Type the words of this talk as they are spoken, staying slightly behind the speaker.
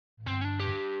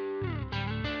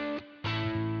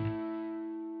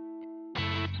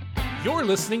You're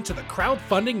listening to the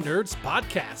Crowdfunding Nerds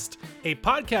Podcast, a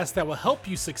podcast that will help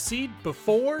you succeed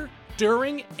before,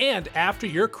 during, and after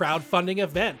your crowdfunding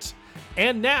event.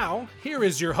 And now, here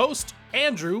is your host,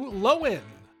 Andrew Lowen.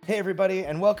 Hey everybody,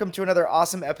 and welcome to another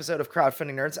awesome episode of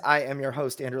Crowdfunding Nerds. I am your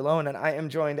host, Andrew Lowen, and I am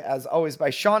joined, as always,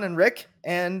 by Sean and Rick.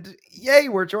 And yay,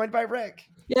 we're joined by Rick.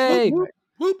 Yay! Whoop,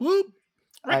 whoop, whoop.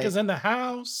 Rick is in the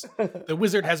house. The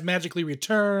wizard has magically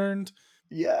returned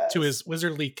to his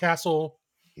wizardly castle.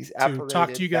 He's to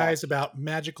talk to you guys about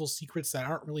magical secrets that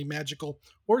aren't really magical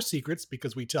or secrets,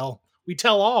 because we tell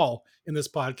all in this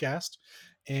podcast.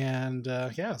 And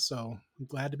so I'm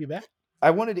glad to be back.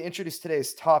 I wanted to introduce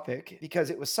today's topic because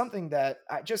it was something that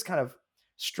I just kind of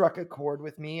struck a chord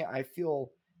with me. I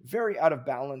feel very out of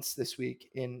balance this week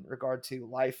in regard to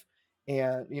life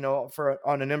and,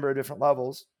 on a number of different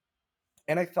levels.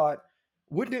 And I thought,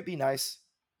 wouldn't it be nice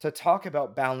to talk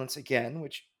about balance again,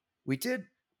 which we did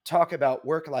talk about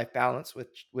work-life balance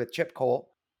with Chip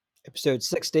Cole. Episode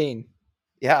 16.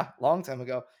 Yeah, long time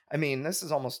ago. I mean, this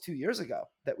is almost 2 years ago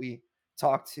that we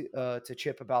talked to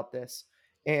Chip about this.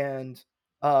 And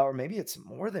or maybe it's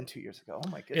more than 2 years ago. Oh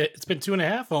my goodness. It's been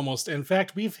 2.5 almost. In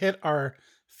fact, we've hit our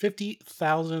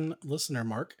 50,000 listener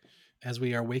mark as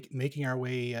we are making our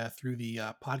way through the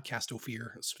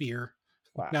podcastosphere sphere.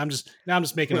 Wow. Now I'm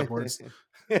just making up words.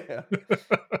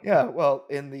 Yeah. Well,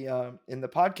 in the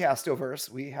podcastoverse,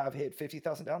 we have hit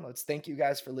 50,000 downloads. Thank you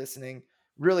guys for listening.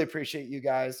 Really appreciate you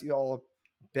guys. You all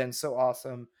have been so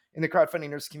awesome in the Crowdfunding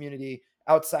Nerds community.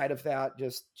 Outside of that,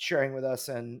 just sharing with us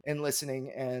and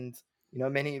listening. And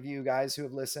many of you guys who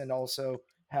have listened also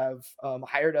have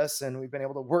hired us, and we've been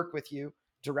able to work with you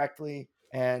directly.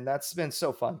 And that's been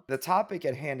so fun. The topic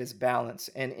at hand is balance,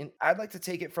 and I'd like to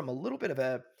take it from a little bit of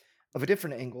a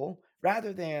different angle,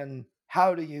 rather than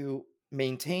how do you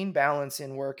maintain balance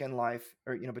in work and life,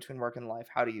 or between work and life.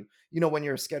 How do you when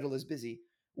your schedule is busy?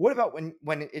 What about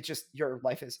when it's just your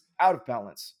life is out of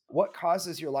balance? What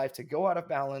causes your life to go out of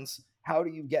balance? How do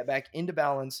you get back into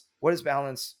balance? What does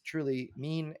balance truly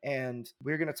mean? And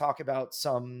we're going to talk about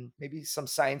maybe some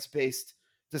science-based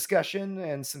discussion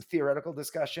and some theoretical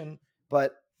discussion,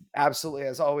 but absolutely,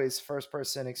 as always,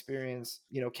 first-person experience,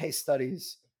 case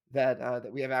studies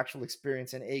that we have actual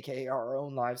experience in, aka our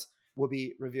own lives, we'll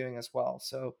be reviewing as well.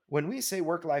 So when we say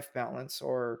work-life balance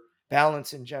or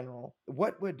balance in general,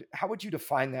 how would you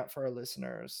define that for our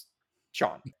listeners,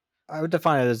 Sean? I would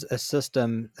define it as a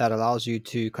system that allows you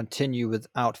to continue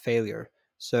without failure.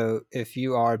 So if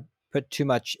you are put too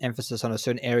much emphasis on a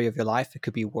certain area of your life, it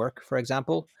could be work, for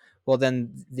example, well,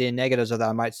 then the negatives of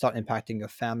that might start impacting your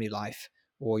family life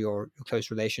or your close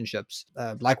relationships.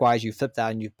 Likewise, you flip that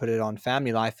and you put it on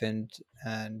family life and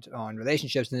on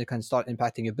relationships, and it can start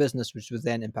impacting your business, which would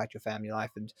then impact your family life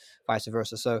and vice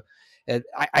versa. So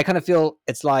I kind of feel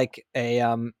it's like a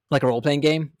role-playing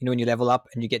game, when you level up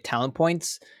and you get talent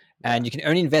points. And you can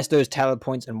only invest those talent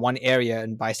points in one area.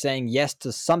 And by saying yes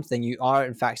to something, you are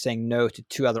in fact saying no to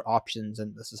two other options.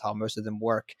 And this is how most of them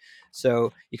work.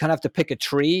 So you kind of have to pick a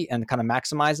tree and kind of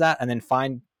maximize that, and then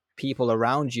find people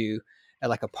around you at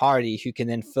like a party who can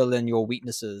then fill in your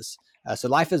weaknesses. So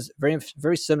life is very,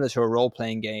 very similar to a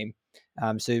role-playing game.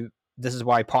 So this is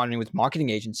why partnering with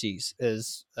marketing agencies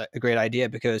is a great idea,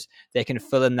 because they can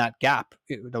fill in that gap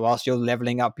whilst you're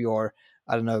leveling up your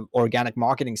organic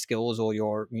marketing skills or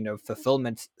your,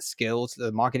 fulfillment skills.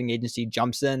 The marketing agency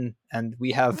jumps in, and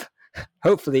we have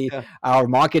hopefully our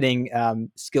marketing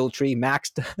skill tree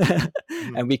maxed,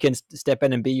 and we can step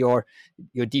in and be your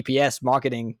DPS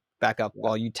marketing backup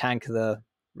while you tank the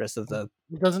rest of the.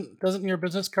 Doesn't your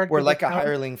business card? We're like a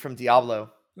hireling from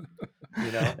Diablo.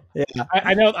 Yeah.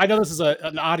 I know this is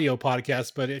an audio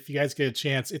podcast, but if you guys get a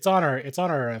chance, it's on our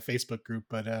Facebook group.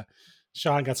 But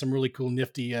Sean got some really cool,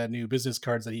 nifty new business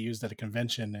cards that he used at a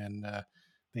convention, and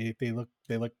they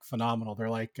look phenomenal.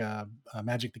 They're like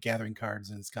Magic the Gathering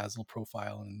cards, and it's got his little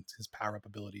profile and his power up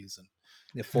abilities and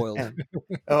the foiled.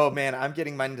 Oh man, I'm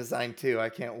getting mine designed too. I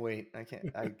can't wait.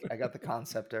 I got the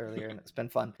concept earlier, and it's been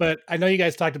fun. But I know you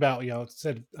guys talked about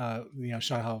Sean,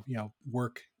 how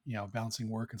work, balancing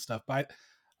work and stuff. But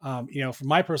from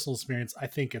my personal experience, I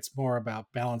think it's more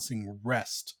about balancing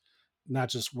rest, not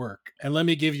just work. And let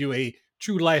me give you a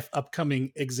true life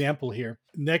upcoming example here.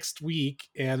 Next week,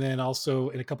 and then also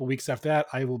in a couple weeks after that,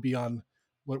 I will be on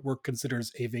what work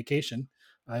considers a vacation.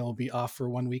 I will be off for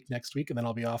 1 week next week, and then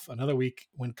I'll be off another week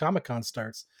when Comic-Con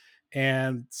starts.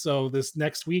 And so this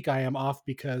next week I am off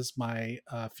because my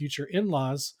future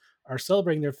in-laws are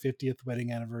celebrating their 50th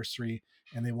wedding anniversary,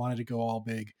 and they wanted to go all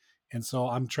big. And so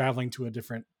I'm traveling to a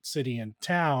different city and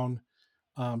town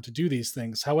to do these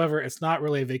things. However, it's not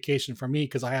really a vacation for me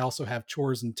because I also have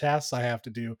chores and tasks I have to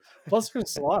do. Plus,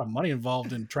 there's a lot of money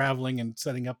involved in traveling and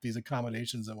setting up these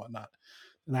accommodations and whatnot.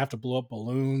 And I have to blow up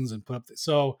balloons and put up.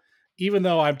 So even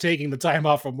though I'm taking the time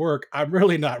off from work, I'm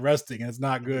really not resting, and it's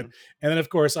not good. Mhm. And then, of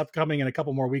course, upcoming in a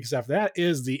couple more weeks after that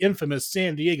is the infamous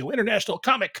San Diego International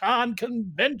Comic Con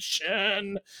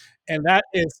convention, and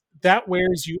that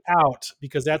wears you out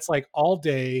because that's like all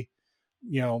day,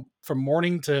 from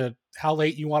morning to how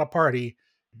late you want to party.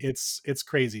 It's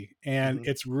crazy, and Mhm.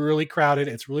 it's really crowded.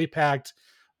 It's really packed.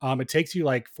 It takes you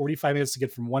like 45 minutes to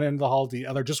get from one end of the hall to the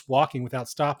other, just walking without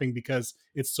stopping because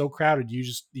it's so crowded. You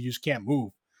just can't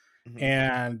move, Mhm.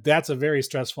 and that's a very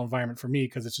stressful environment for me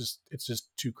because it's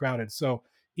just too crowded. So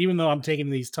even though I'm taking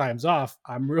these times off,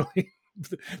 I'm really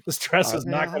the stress is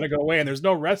not going Yeah. to go away, and there's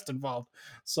no rest involved.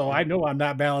 So I Yeah. know I'm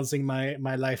not balancing my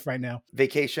life right now.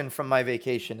 Vacation from my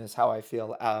vacation is how I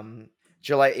feel.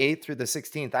 July 8th through the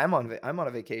 16th, I'm on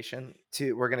a vacation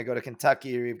to we're gonna go to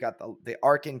Kentucky. We've got the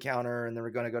Ark Encounter, and then we're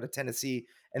gonna go to Tennessee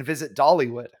and visit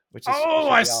Dollywood, which Oh, should be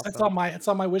it's on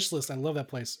awesome. my wish list. I love that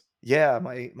place. Yeah,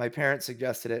 my parents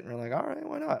suggested it, and we're like, all right,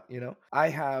 why not? I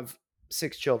have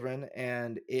 6 children,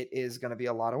 and it is gonna be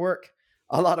a lot of work,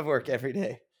 a lot of work every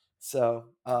day. So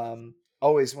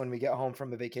always when we get home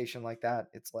from a vacation like that,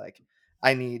 it's like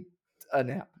I need a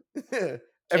nap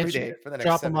every Can't you day for the next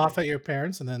drop them 7 off days. at your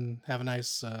parents and then have a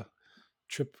nice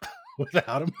trip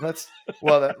without them? Let's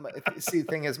well, see, the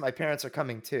thing is, my parents are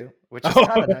coming too, which is Oh,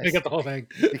 kind of I nice got the whole thing.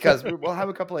 because we'll have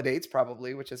a couple of dates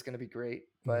probably, which is going to be great.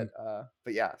 But Mhm.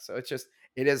 yeah, so it's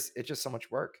just so much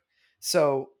work.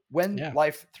 So when Yeah.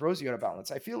 life throws you out of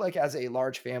balance, I feel like as a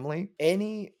large family,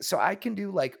 so I can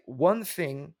do like one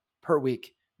thing per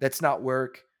week that's not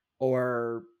work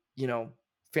or you know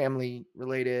family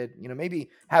related.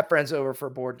 Maybe have friends over for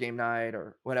a board game night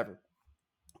or whatever.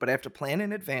 But I have to plan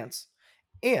in advance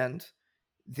and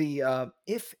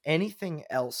if anything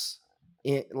else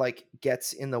like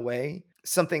gets in the way,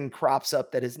 something crops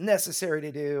up that is necessary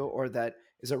to do or that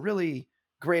is a really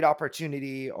great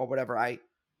opportunity or whatever, I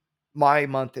my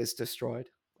month is destroyed.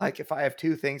 Like if I have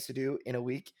two things to do in a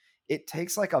week, it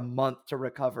takes like a month to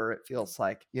recover. It feels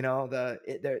like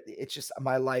it's just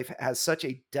my life has such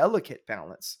a delicate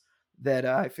balance that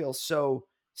I feel so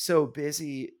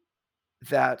busy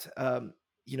that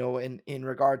in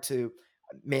regard to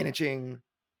managing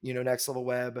next level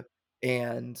web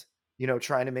and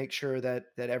trying to make sure that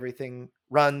everything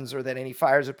runs or that any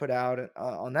fires are put out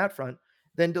on that front.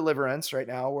 Then deliverance right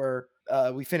now where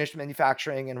we finished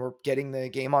manufacturing and we're getting the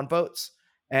game on boats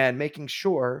and making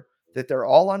sure that they're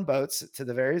all on boats to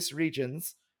the various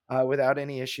regions without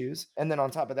any issues. And then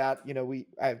on top of that,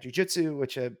 I have jujitsu,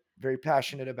 which I'm very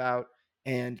passionate about,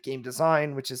 and game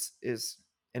design, which is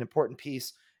an important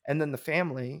piece, and then the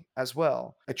family as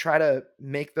well. I try to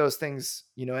make those things,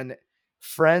 and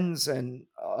friends and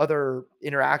other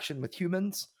interaction with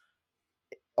humans,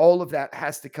 all of that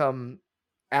has to come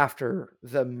after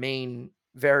the main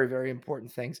very very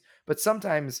important things. But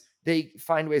sometimes they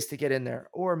find ways to get in there,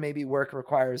 or maybe work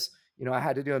requires, I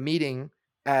had to do a meeting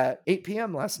at 8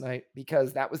 p.m. last night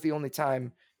because that was the only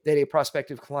time that a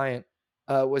prospective client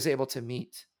was able to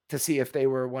meet to see if they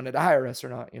were wanted to hire us or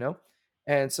not.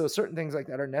 And so certain things like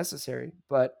that are necessary,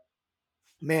 but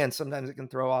man, sometimes it can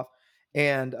throw off.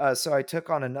 And so I took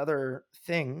on another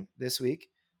thing this week.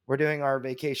 We're doing our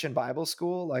vacation Bible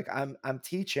school. Like I'm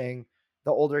teaching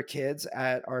the older kids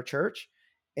at our church,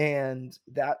 and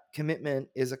that commitment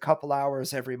is a couple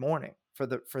hours every morning for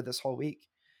this whole week.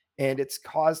 And it's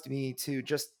caused me to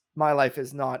just my life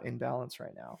is not in balance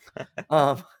right now.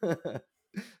 Um,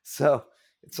 so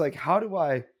it's like, how do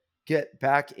I get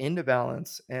back into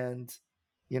balance? And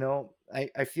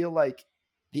I feel like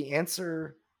the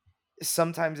answer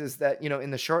sometimes is that,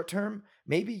 in the short term,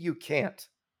 maybe you can't.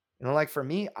 Like for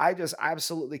me, I just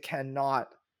absolutely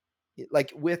cannot,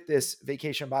 like with this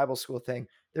vacation Bible school thing,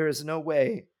 there is no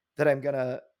way that I'm going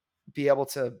to be able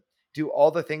to do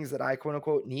all the things that I quote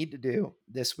unquote need to do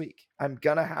this week. I'm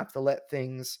going to have to let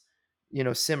things,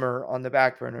 simmer on the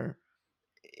back burner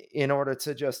in order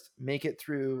to just make it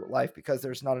through life because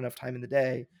there's not enough time in the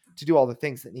day to do all the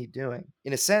things that need doing.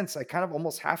 In a sense, I kind of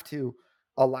almost have to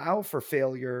allow for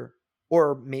failure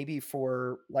or maybe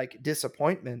for like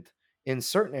disappointment in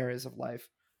certain areas of life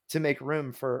to make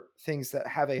room for things that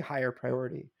have a higher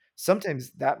priority.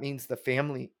 Sometimes that means the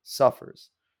family suffers.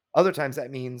 Other times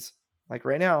that means, like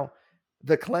right now,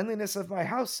 the cleanliness of my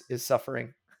house is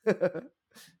suffering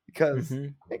because Hmm.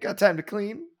 I ain't got time to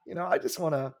clean. I just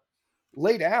want to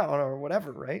lay down or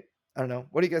whatever, right? I don't know.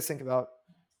 What do you guys think about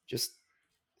just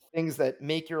things that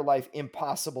make your life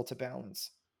impossible to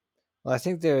balance? Well, I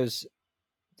think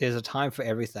there's a time for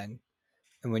everything.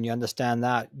 And when you understand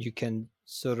that, you can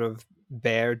sort of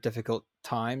bear difficult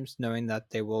times knowing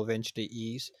that they will eventually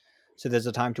ease. So there's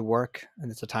a time to work and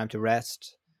there's a time to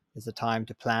rest. There's a time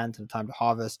to plant and a time to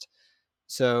harvest.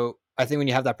 So I think when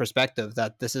you have that perspective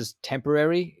that this is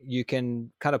temporary, you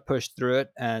can kind of push through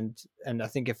it. And I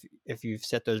think if you've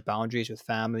set those boundaries with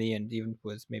family and even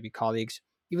with maybe colleagues,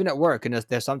 even at work, and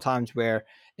there's some times where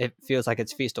it feels like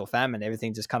it's feast or famine,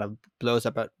 everything just kind of blows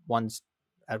up at once,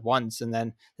 and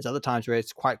then there's other times where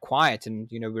it's quite quiet, and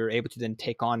we're able to then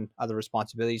take on other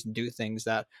responsibilities and do things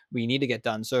that we need to get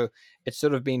done. So it's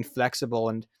sort of being flexible,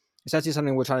 and essentially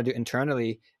something we're trying to do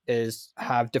internally is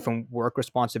have different work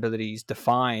responsibilities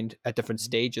defined at different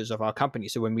stages of our company.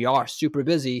 So when we are super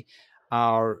busy,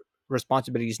 our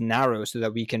responsibilities narrow so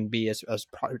that we can be as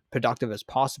productive as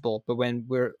possible. But when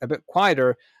we're a bit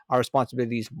quieter, our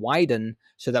responsibilities widen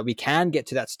so that we can get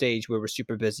to that stage where we're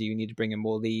super busy. We need to bring in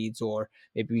more leads, or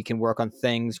maybe we can work on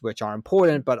things which are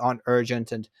important but aren't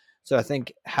urgent. And so I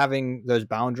think having those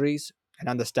boundaries and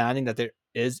understanding that there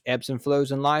is ebbs and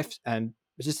flows in life, and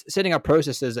just setting up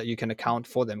processes that you can account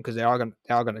for them, because they are going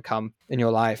to come in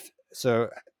your life. So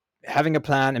having a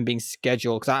plan and being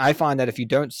scheduled, because I find that if you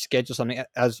don't schedule something,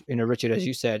 as Richard, as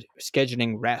you said,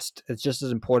 scheduling rest, it's just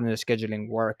as important as scheduling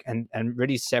work, and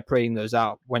really separating those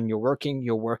out. When you're working,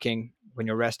 you're working. When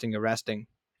you're resting, you're resting,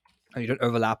 and you don't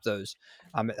overlap those.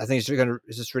 I think it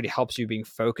just really helps you being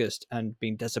focused and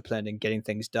being disciplined and getting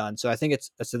things done. So I think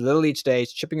it's a little each day,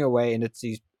 it's chipping away, and it's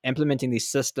these implementing these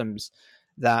systems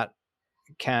that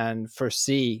can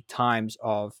foresee times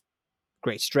of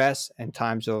great stress and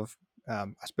times of, I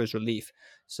suppose, relief.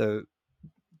 So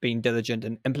being diligent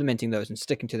and implementing those and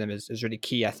sticking to them is really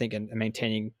key, I think, in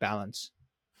maintaining balance.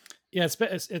 Yeah,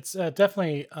 it's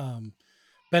definitely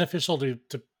beneficial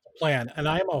to plan. And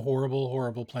I am a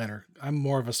horrible planner. I'm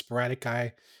more of a sporadic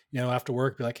guy. After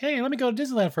work, be like, hey, let me go to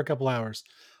Disneyland for a couple hours.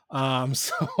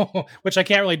 So which I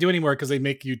can't really do anymore because they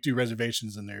make you do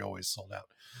reservations and they're always sold out.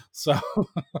 So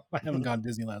I haven't gone to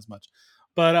Disneyland as much.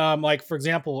 But like for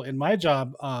example, in my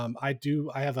job, I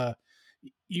have a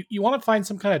you want to find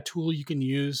some kind of tool you can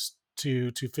use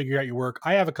to figure out your work.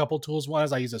 I have a couple tools. One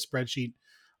is I use a spreadsheet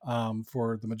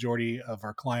for the majority of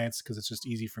our clients because it's just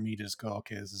easy for me to just go,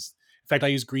 okay, this is. In fact, I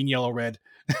use green, yellow, red.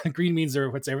 Green means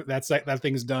that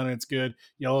thing's done and it's good.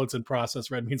 Yellow, it's in process.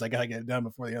 Red means I gotta get it done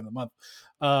before the end of the month.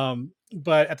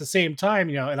 But at the same time,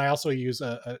 and I also use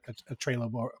a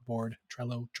Trello board,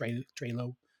 Trello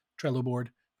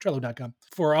board, Trello.com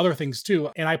for other things too.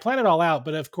 And I plan it all out.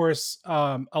 But of course,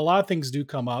 a lot of things do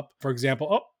come up. For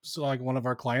example, so like one of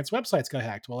our clients' websites got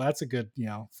hacked. Well, that's a good,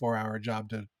 4-hour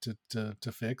job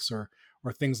to fix or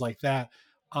things like that.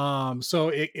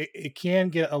 So it can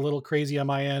get a little crazy on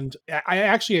my end. I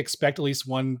actually expect at least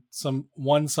one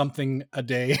something a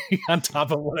day on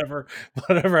top of whatever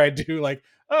I do. Like,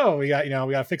 oh, we got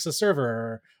to fix a server,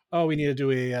 or oh, we need to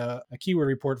do a keyword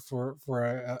report for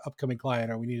a upcoming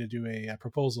client, or we need to do a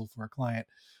proposal for a client.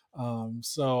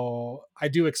 So I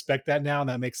do expect that now, and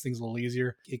that makes things a little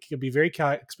easier. It can be very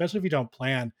especially if you don't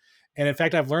plan. And in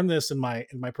fact, I've learned this in my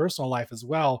personal life as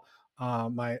well.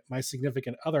 My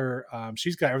significant other,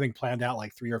 she's got everything planned out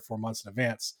like 3 or 4 months in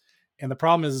advance. And the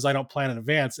problem is I don't plan in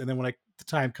advance. And then when the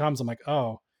time comes, I'm like,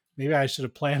 oh, maybe I should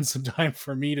have planned some time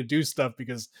for me to do stuff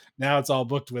because now it's all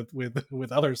booked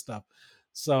with other stuff.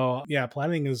 So yeah,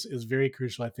 planning is very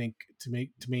crucial, I think, to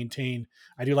maintain.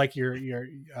 I do like your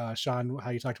Sean,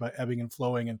 how you talked about ebbing and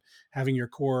flowing and having your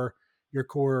core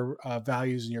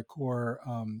values and your core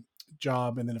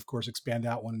job, and then of course expand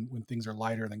out when things are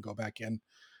lighter, and then go back in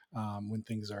when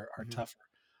things are Mhm. tougher.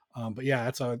 But yeah,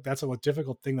 that's a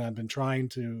difficult thing that I've been trying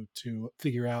to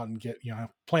figure out and get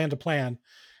plan to plan.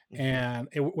 Mhm. And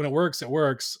when it works, it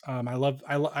works. I love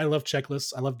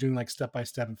checklists. I love doing like step by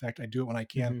step. In fact, I do it when I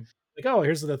can. Hmm. Like, oh,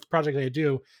 here's the project I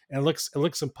do, and it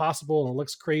looks impossible, and it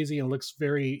looks crazy, and it looks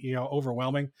very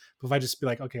overwhelming. But if I just be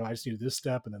like, okay, well, I just need this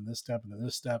step, and then this step, and then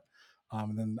this step,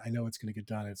 and then I know it's going to get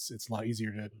done. It's a lot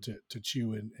easier to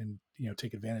chew and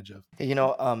take advantage of. Hey,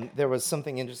 there was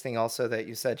something interesting also that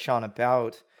you said, Sean,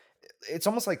 about it's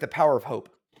almost like the power of hope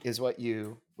is what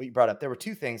you brought up. There were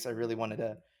two things I really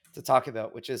wanted to talk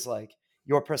about, which is like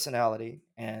your personality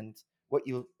and what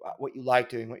you like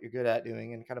doing, what you're good at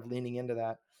doing, and kind of leaning into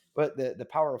that. But the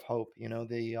power of hope,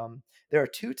 there are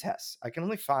two tests. I can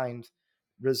only find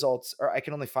results, or I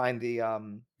can only find the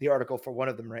article for one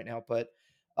of them right now. But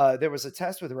there was a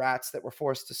test with rats that were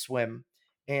forced to swim,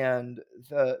 and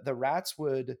the rats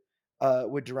would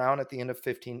drown at the end of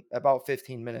 15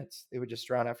 minutes. They would just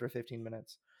drown after 15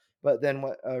 minutes. But then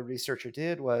what a researcher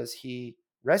did was he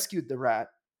rescued the rat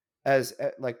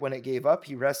like when it gave up,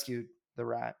 he rescued the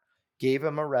rat, gave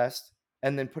him a rest,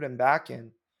 and then put him back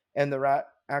in. And the rat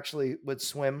actually would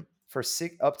swim for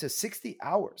up to 60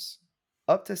 hours,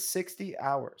 up to 60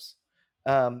 hours,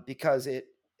 because it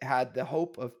had the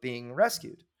hope of being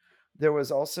rescued. There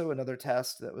was also another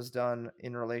test that was done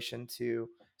in relation to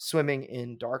swimming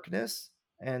in darkness,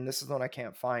 and this is the one I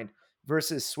can't find,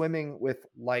 versus swimming with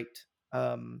light.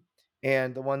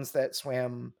 And the ones that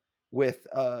swam with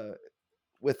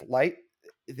light,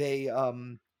 they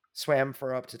swam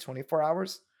for up to 24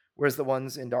 hours, whereas the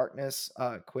ones in darkness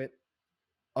quit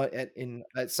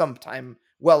at some time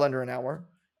well under an hour.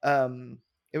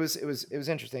 It was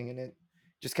interesting, and it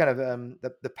just kind of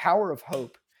the power of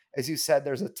hope. As you said,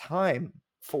 there's a time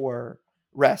for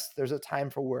rest. There's a time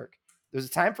for work. There's a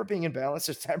time for being in balance.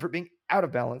 There's a time for being out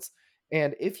of balance.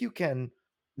 And if you can,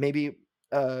 maybe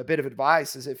a bit of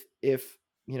advice is if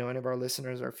any of our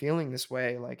listeners are feeling this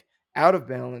way, like out of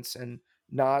balance and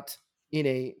not in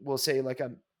a, we'll say, like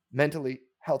a mentally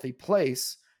healthy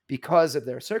place because of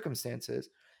their circumstances,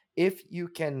 if you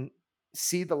can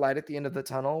see the light at the end of the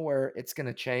tunnel where it's going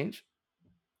to change,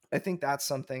 I think that's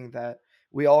something that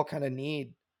we all kind of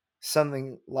need,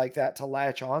 something like that to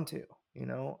latch onto.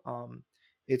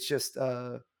 It's just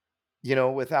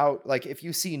without, like, if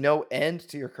you see no end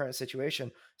to your current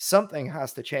situation, something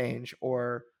has to change,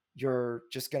 or you're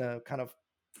just gonna kind of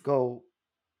go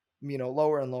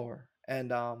lower and lower,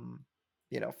 and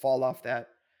fall off that.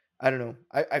 I don't know.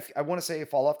 I want to say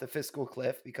fall off the fiscal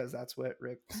cliff, because that's what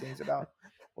Rick sings about.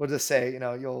 We'll just say,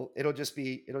 it'll just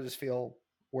feel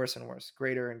worse and worse,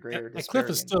 greater and Yeah, greater that cliff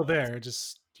is disparity in still balance. there. It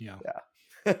just, Yeah.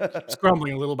 it's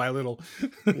crumbling little by little.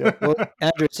 Yep. Well,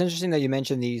 Andrew, it's interesting that you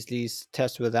mentioned these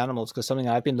tests with animals, because something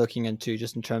I've been looking into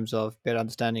just in terms of better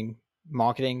understanding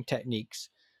marketing techniques.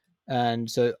 And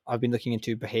so I've been looking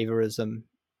into behaviorism,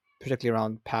 particularly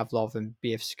around Pavlov and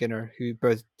B.F. Skinner, who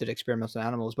both did experiments on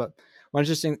animals. But one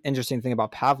interesting thing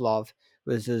about Pavlov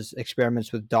was his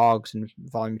experiments with dogs in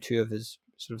volume 2 of his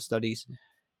sort of studies,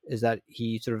 is that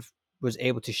he sort of was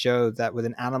able to show that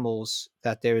within animals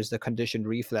that there is the conditioned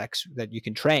reflex that you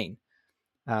can train.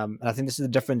 And I think this is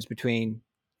the difference between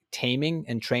taming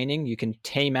and training. You can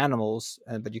tame animals,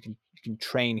 but you can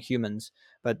train humans.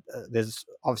 But there's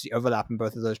obviously overlap in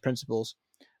both of those principles.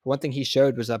 One thing he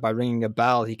showed was that by ringing a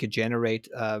bell, he could generate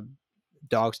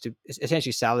dogs to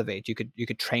essentially salivate. You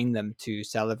could train them to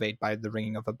salivate by the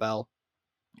ringing of a bell.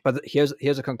 But here's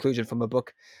a conclusion from a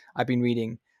book I've been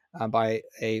reading by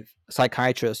a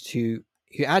psychiatrist who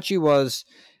actually was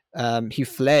he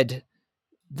fled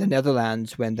the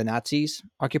Netherlands when the Nazis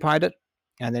occupied it.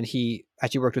 And then he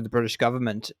actually worked with the British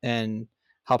government in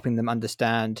helping them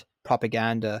understand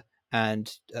propaganda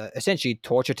and essentially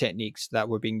torture techniques that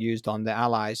were being used on the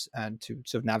Allies, and to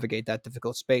sort of navigate that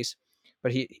difficult space.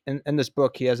 But in this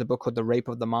book, he has a book called The Rape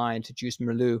of the Mind to Juice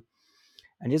Merleau.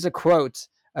 And here's a quote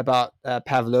about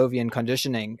Pavlovian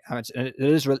conditioning.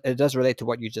 It does relate to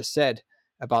what you just said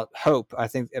about hope, I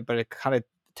think, but it kind of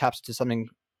taps to something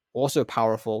also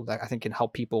powerful that I think can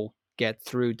help people get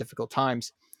through difficult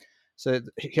times. So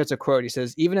here's a quote. He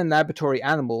says, "Even in laboratory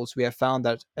animals, we have found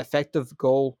that effective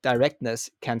goal directness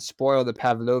can spoil the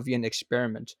Pavlovian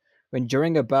experiment. When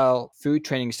during a bell food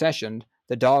training session,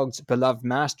 the dog's beloved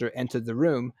master entered the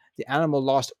room, the animal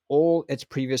lost all its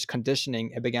previous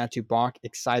conditioning and began to bark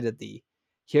excitedly.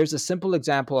 Here's a simple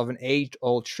example of an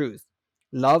age-old truth.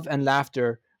 Love and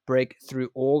laughter break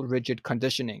through all rigid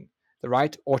conditioning. The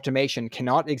right automation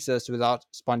cannot exist without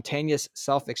spontaneous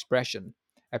self-expression.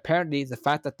 Apparently, the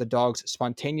fact that the dog's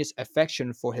spontaneous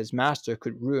affection for his master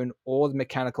could ruin all the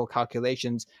mechanical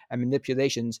calculations and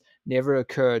manipulations never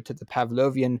occurred to the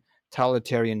Pavlovian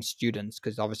totalitarian students,"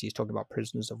 because obviously he's talking about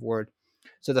prisoners of war.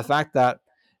 So the fact that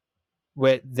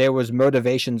where there was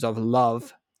motivations of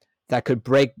love that could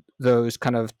break those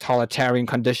kind of totalitarian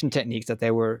condition techniques that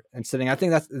they were instilling. I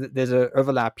think there's an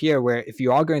overlap here where if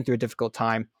you are going through a difficult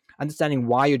time, understanding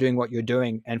why you're doing what you're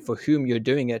doing and for whom you're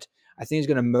doing it, I think is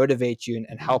going to motivate you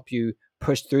and help you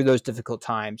push through those difficult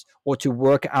times, or to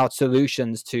work out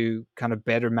solutions to kind of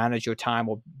better manage your time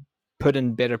or put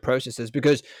in better processes,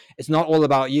 because it's not all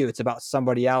about you. It's about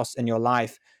somebody else in your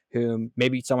life, whom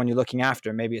maybe it's someone you're looking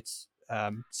after. Maybe it's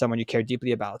someone you care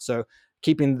deeply about. So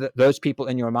keeping those people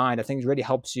in your mind, I think, really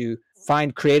helps you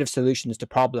find creative solutions to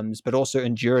problems, but also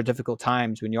endure difficult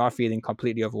times when you are feeling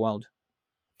completely overwhelmed.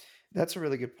 That's a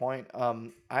really good point.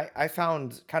 I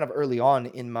found kind of early on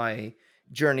in my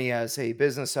journey as a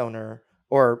business owner,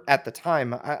 or at the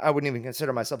time, I wouldn't even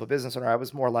consider myself a business owner. I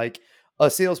was more like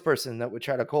a salesperson that would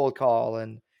try to cold call,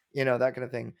 and that kind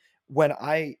of thing. When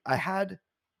I had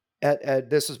at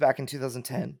this was back in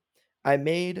 2010, I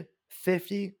made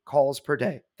 50 calls per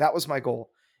day. That was my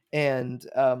goal, and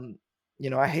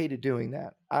I hated doing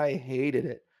that. I hated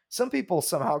it. Some people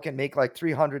somehow can make like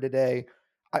 300 a day.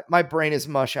 My brain is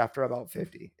mush after about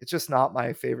 50. It's just not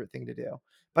my favorite thing to do.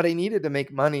 But I needed to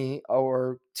make money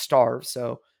or starve.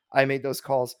 So I made those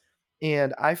calls.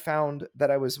 And I found that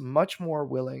I was much more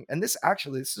willing. And this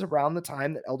is around the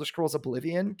time that Elder Scrolls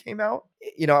Oblivion came out.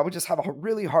 I would just have a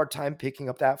really hard time picking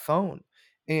up that phone.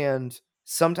 And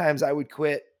sometimes I would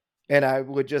quit and I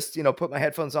would just, put my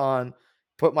headphones on,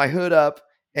 put my hood up,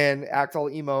 and act all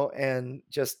emo and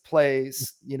just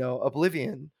plays,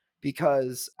 Oblivion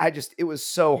because it was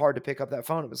so hard to pick up that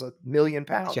phone. It was a million It's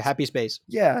your pounds. happy space.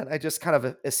 Yeah. And I just kind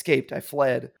of escaped. I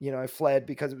fled, I fled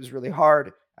because it was really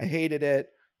hard. I hated it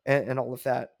and all of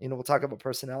that. We'll talk about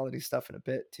personality stuff in a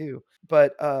bit too.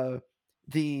 But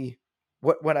the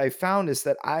what I found is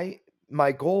that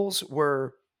my goals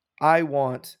were I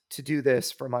want to do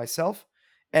this for myself.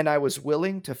 And I was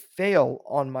willing to fail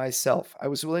on myself. I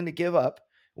was willing to give up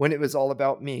when it was all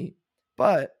about me.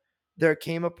 But there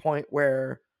came a point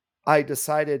where I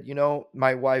decided,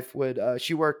 my wife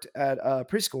she worked at a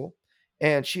preschool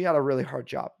and she had a really hard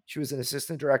job. She was an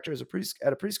assistant director at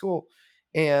a preschool.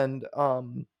 And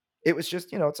it was just,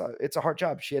 it's a hard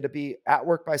job. She had to be at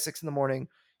work by 6 in the morning.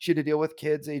 She had to deal with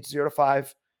kids age 0 to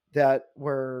 5 that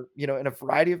were, in a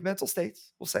variety of mental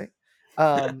states, we'll say.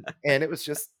 And it was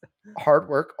just hard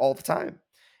work all the time.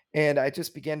 And I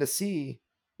just began to see,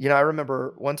 I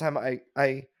remember one time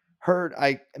I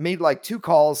made like 2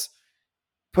 calls,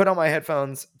 put on my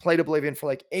headphones, played Oblivion for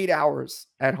like 8 hours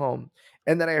at home.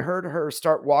 And then I heard her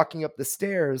start walking up the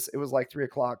stairs. It was like 3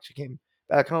 o'clock. She came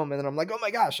back home. And then I'm like, oh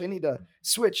my gosh, I need to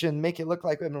switch and make it look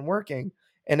like I've been working.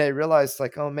 And I realized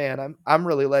like, oh man, I'm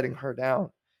really letting her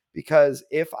down because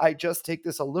if I just take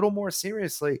this a little more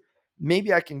seriously,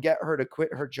 maybe I can get her to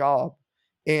quit her job.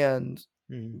 And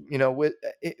Mm.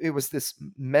 it was this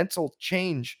mental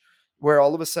change where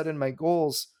all of a sudden my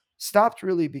goals stopped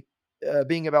really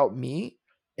being about me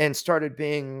and started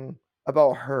being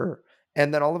about her.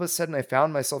 And then all of a sudden I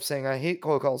found myself saying, I hate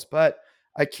cold calls, but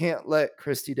I can't let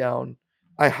Christy down.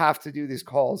 I have to do these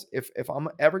calls. If I'm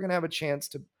ever gonna have a chance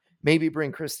to maybe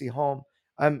bring Christy home,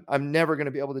 I'm never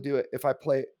gonna be able to do it if I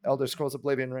play Elder Scrolls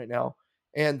Oblivion right now.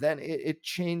 And then it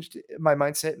changed my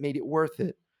mindset, made it worth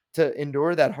it to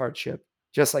endure that hardship,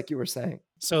 just like you were saying.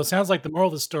 So it sounds like the moral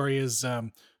of the story is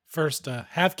first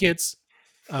have kids,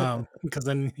 because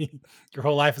then your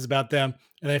whole life is about them.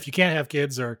 And then if you can't have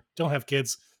kids or don't have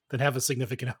kids, then have a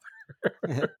significant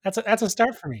other. That's a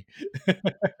start for me.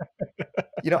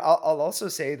 I'll also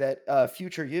say that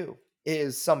future you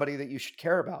is somebody that you should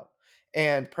care about,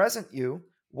 and present you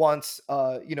wants,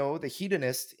 the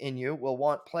hedonist in you will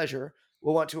want pleasure,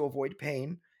 will want to avoid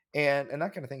pain, and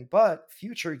that kind of thing. But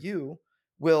future you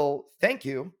will thank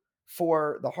you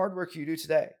for the hard work you do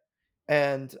today,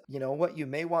 and what you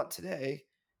may want today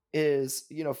is,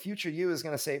 future you is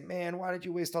going to say, man, why did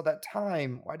you waste all that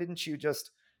time? Why didn't you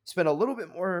just spend a little bit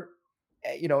more,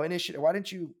 initiative? Why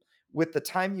didn't you with the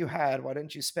time you had, why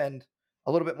didn't you spend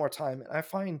a little bit more time? And I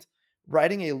find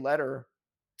writing a letter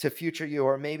to future you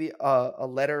or maybe a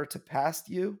letter to past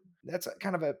you, that's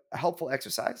kind of a helpful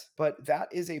exercise, but that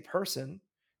is a person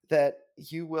that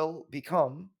you will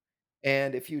become.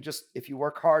 And if you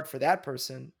work hard for that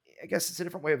person, I guess it's a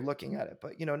different way of looking at it.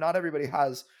 But not everybody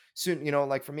has soon,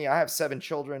 like for me, I have 7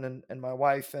 children and my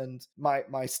wife and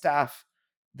my staff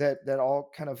that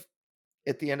all kind of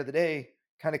at the end of the day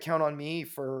kind of count on me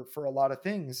for a lot of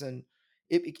things. And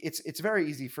it's very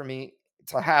easy for me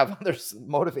to have others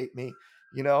motivate me,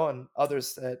 and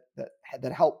others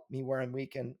that help me where I'm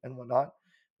weak and whatnot.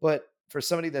 But for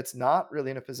somebody that's not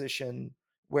really in a position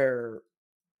where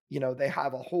they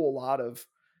have a whole lot of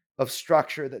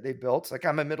structure that they built, like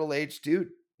I'm a middle-aged dude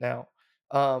now,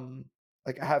 um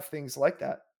like I have things like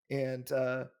that. And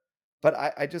but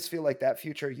I just feel like that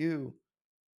future you,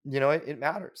 it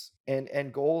matters.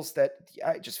 And goals that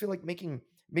I just feel like making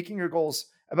your goals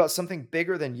about something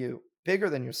bigger than you, bigger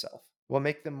than yourself, will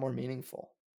make them more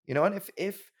meaningful. And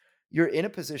if you're in a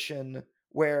position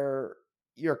where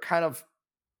you're kind of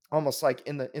almost like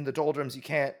in the doldrums, you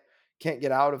can't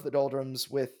get out of the doldrums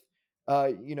with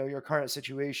your current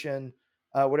situation,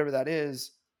 whatever that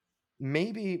is,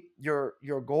 maybe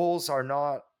your goals are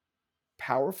not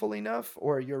powerful enough,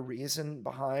 or your reason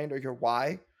behind or your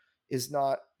why is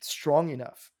not strong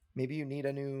enough. Maybe you need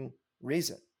a new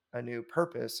reason, a new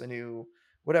purpose, a new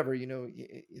whatever.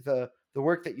 The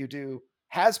work that you do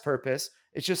has purpose.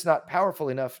 It's just not powerful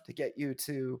enough to get you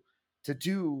to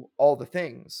do all the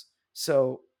things.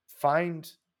 So find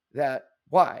that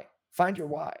why. Find your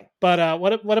why. But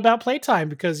what about playtime?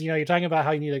 Because you're talking about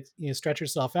how you need to stretch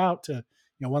yourself out to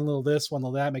one little this, one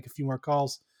little that, make a few more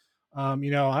calls. I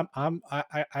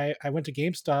went to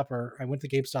GameStop, or I went to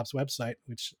GameStop's website,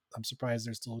 which I'm surprised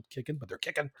they're still kicking, but they're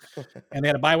kicking. And they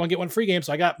had a buy one get one free game,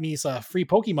 so I got me a free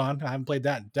Pokemon. I haven't played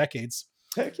that in decades.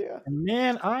 Heck yeah. And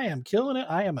man, I am killing it.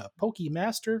 I am a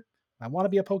Pokemaster. I want to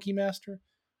be a Pokemaster,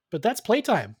 but that's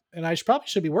playtime, and probably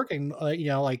should be working,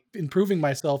 like improving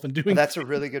myself and Well, doing, that's a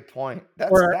really good point.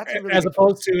 or That's a really as good point.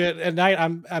 opposed to at night,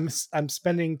 I'm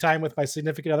spending time with my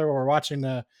significant other, or watching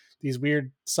these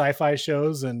weird sci-fi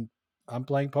shows, and I'm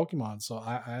playing Pokemon. So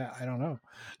I don't know.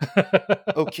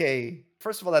 Okay.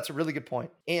 First of all, that's a really good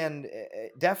point, and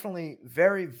definitely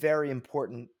very, very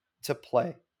important to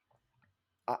play.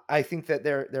 I think that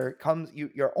there comes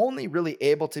you're only really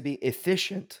able to be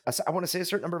efficient. I want to say a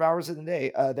certain number of hours in the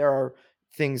day. There are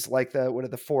things like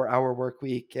the 4 hour work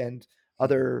week and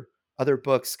other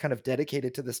books kind of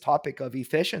dedicated to this topic of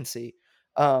efficiency.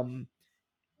 Um,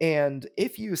 and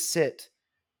if you sit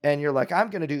and you're like, I'm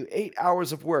going to do 8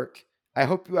 hours of work, I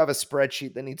hope you have a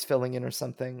spreadsheet that needs filling in or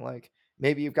something. Like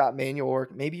maybe you've got manual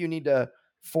work. Maybe you need to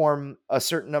form a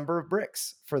certain number of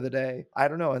bricks for the day. I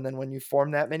don't know. And then when you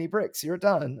form that many bricks, you're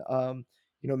done.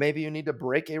 Maybe you need to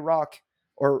break a rock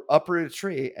or uproot a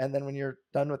tree. And then when you're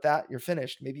done with that, you're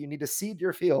finished. Maybe you need to seed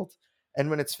your field. And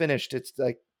when it's finished, it's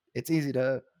like, it's easy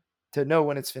to know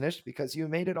when it's finished because you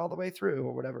made it all the way through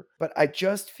or whatever. But I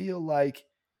just feel like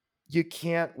you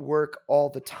can't work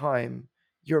all the time.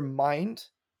 Your mind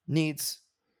needs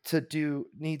a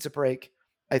break.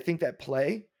 I think that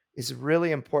play is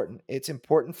really important. It's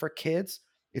important for kids.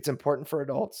 It's important for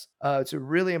adults. It's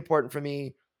really important for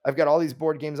me. I've got all these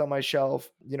board games on my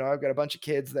shelf. I've got a bunch of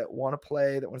kids that want to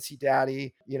play, that want to see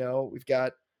daddy. We've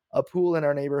got a pool in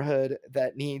our neighborhood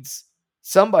that needs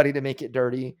somebody to make it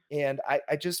dirty. And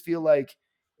I just feel like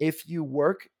if you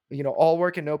work, all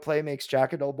work and no play makes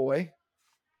Jack a dull boy.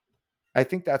 I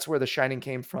think that's where The Shining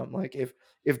came from. Like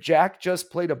if Jack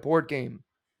just played a board game,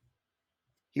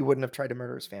 he wouldn't have tried to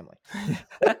murder his family.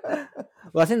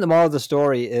 Well, I think the moral of the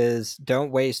story is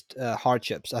don't waste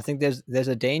hardships. I think there's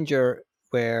a danger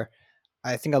where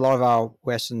I think a lot of our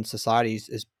Western societies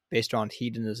is based on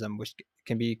hedonism, which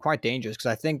can be quite dangerous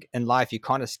because I think in life you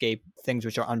can't escape things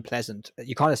which are unpleasant.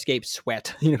 You can't escape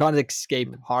sweat. You can't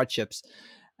escape hardships.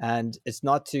 And it's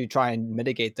not to try and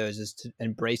mitigate those, is to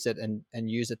embrace it and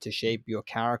use it to shape your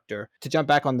character. To jump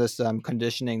back on this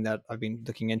conditioning that I've been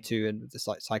looking into in this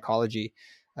psychology,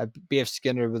 B.F.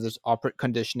 Skinner with his operant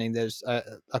conditioning. There's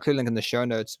I'll clear link in the show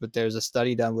notes, but there's a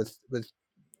study done with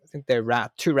I think they're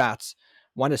two rats.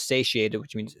 One is satiated,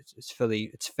 which means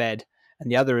it's fed,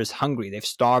 and the other is hungry. They've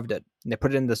starved it, and they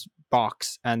put it in this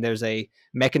box, and there's a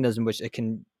mechanism which it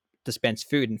can dispense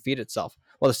food and feed itself.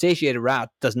 Well, the satiated rat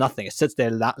does nothing. It sits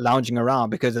there lounging around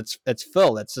because it's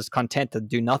full. It's just content to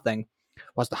do nothing.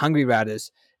 Whilst the hungry rat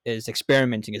is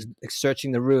experimenting, is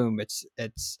searching the room. It's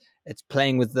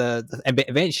playing with and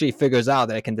eventually figures out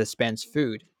that it can dispense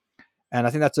food. And I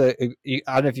think that's I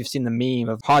don't know if you've seen the meme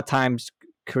of hard times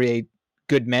create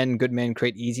good men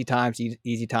create easy times,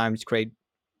 easy times create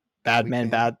bad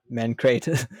men create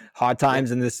hard times,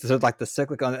 and this sort of like the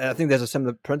cyclical. And I think there's a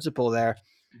similar principle there,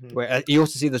 where you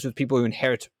also see this with people who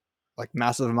inherit like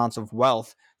massive amounts of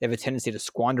wealth. They have a tendency to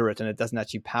squander it, and it doesn't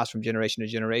actually pass from generation to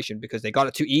generation because they got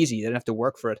it too easy. They didn't have to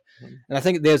work for it. And I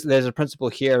think there's a principle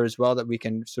here as well that we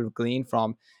can sort of glean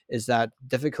from, is that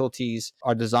difficulties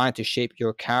are designed to shape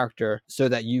your character so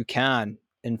that you can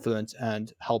influence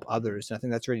and help others. And I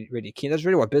think that's really, really key. That's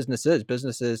really what business is.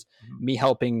 Business is me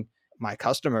helping my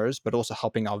customers, but also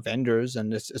helping our vendors.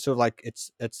 And it's sort of like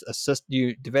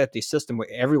you develop the system where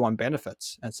everyone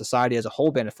benefits, and society as a whole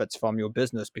benefits from your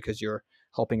business because you're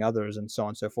helping others, and so on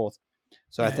and so forth.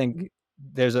 So I think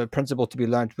there's a principle to be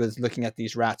learned with looking at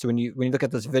these rats. So when you look at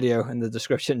this video in the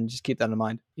description, just keep that in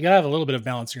mind. You gotta have a little bit of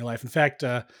balance in your life. In fact,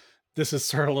 this is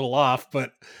sort of a little off,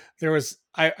 but there was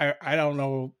I don't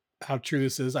know how true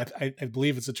this is. I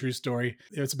believe it's a true story.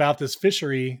 It's about this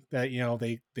fishery that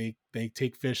they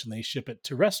take fish and they ship it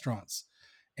to restaurants,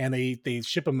 and they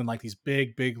ship them in like these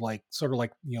big like sort of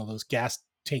like those gas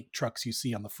tank trucks you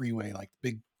see on the freeway, like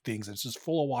big things. It's just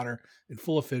full of water and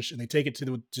full of fish, and they take it to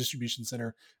the distribution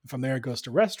center, and from there it goes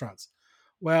to restaurants.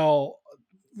 Well,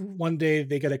 one day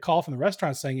they get a call from the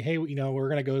restaurant saying, "Hey, we're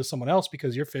going to go to someone else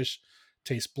because your fish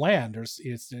tastes bland, or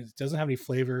it doesn't have any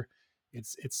flavor.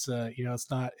 It's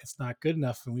not good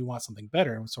enough, and we want something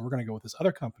better. And so we're going to go with this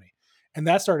other company." And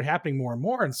that started happening more and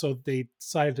more. And so they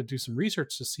decided to do some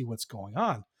research to see what's going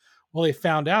on. Well, they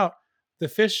found out the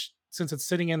fish, since it's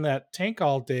sitting in that tank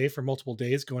all day for multiple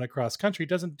days going across country,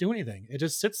 doesn't do anything. It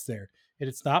just sits there.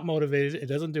 It's not motivated. It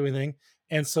doesn't do anything.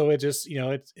 And so it just,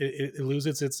 it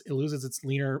loses its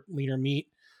leaner meat,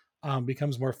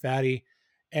 becomes more fatty.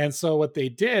 And so what they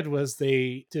did was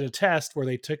they did a test where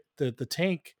they took the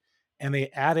tank and they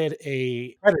added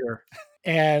a predator.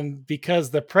 And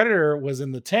because the predator was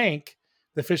in the tank,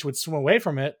 the fish would swim away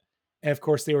from it. And of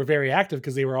course, they were very active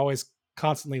because they were always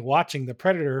constantly watching the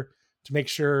predator to make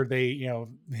sure they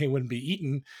wouldn't be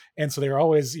eaten. And so they were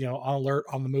always, on alert,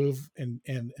 on the move, and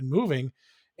moving.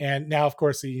 And now, of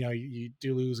course, you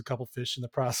do lose a couple fish in the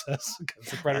process because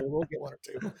the predator will get one or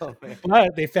two. Oh man.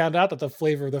 But they found out that the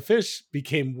flavor of the fish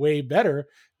became way better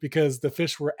because the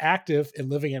fish were active and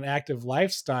living an active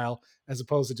lifestyle as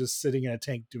opposed to just sitting in a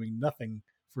tank doing nothing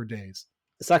for days.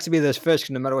 It sucks to be those fish.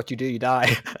 No matter what you do, you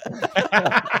die.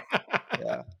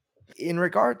 Yeah. In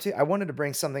regard to, I wanted to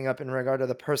bring something up in regard to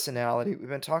the personality. We've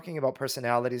been talking about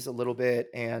personalities a little bit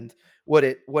and what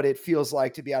it feels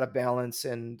like to be out of balance,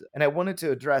 and I wanted to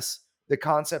address the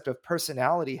concept of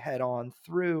personality head on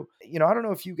through, I don't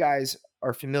know if you guys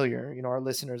are familiar, our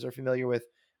listeners are familiar with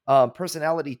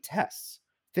personality tests.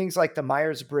 Things like the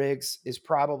Myers-Briggs is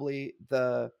probably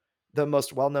the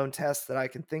most well-known test that I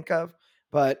can think of,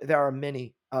 but there are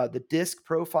many. The DISC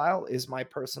profile is my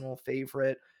personal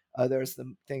favorite. There's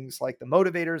the things like the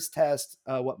motivators test,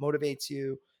 what motivates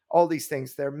you, all these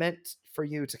things. They're meant for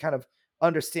you to kind of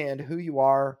understand who you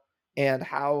are and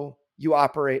how you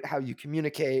operate, how you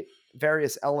communicate,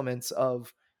 various elements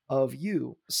of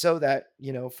you, so that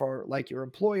for like your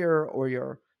employer or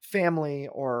your family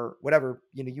or whatever,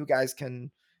 you guys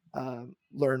can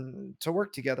learn to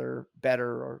work together better,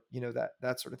 or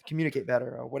that sort of communicate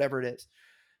better, or whatever it is.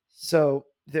 So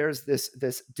there's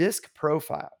this DISC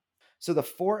profile. So the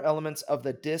four elements of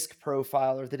the DISC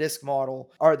profile or the DISC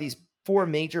model are these four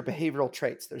major behavioral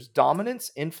traits. There's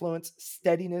dominance, influence,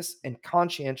 steadiness, and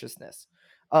conscientiousness.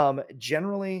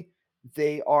 Generally,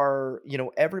 they are,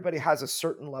 everybody has a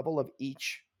certain level of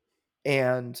each.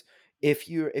 And if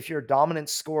your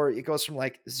dominance score, it goes from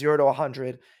like 0 to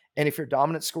 100, and if your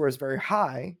dominance score is very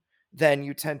high, then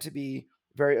you tend to be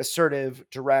very assertive,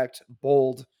 direct,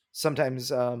 bold,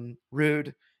 sometimes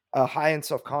rude, high in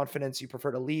self-confidence. You prefer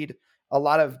to lead. A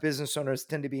lot of business owners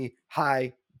tend to be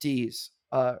high D's,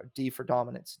 D for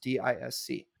dominance,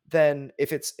 DISC. Then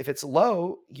if it's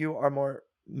low, you are more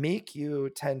meek. You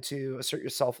tend to assert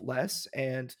yourself less,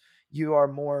 and you are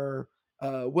more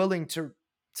willing to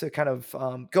kind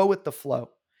of go with the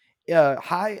flow.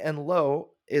 High and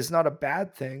low is not a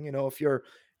bad thing.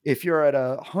 If you're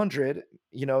at 100,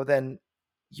 then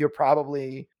you're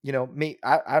probably,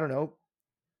 I don't know,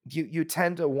 you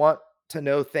tend to want to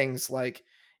know things like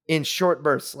in short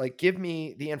bursts, like give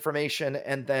me the information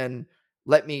and then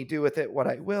let me do with it what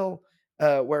I will.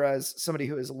 Whereas somebody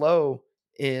who is low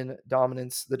in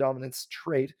dominance, the dominance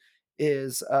trait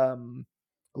is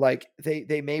like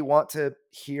they may want to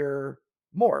hear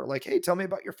more. Like, hey, tell me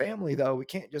about your family, though. We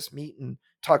can't just meet and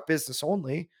talk business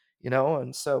only,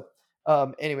 And so,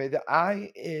 anyway, the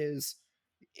I is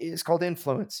called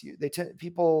influence.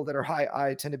 People that are high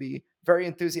I tend to be very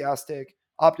enthusiastic,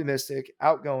 optimistic,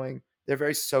 outgoing. They're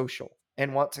very social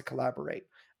and want to collaborate.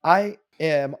 I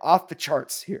am off the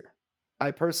charts here. I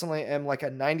personally am like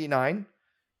a 99,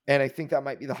 and I think that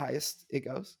might be the highest it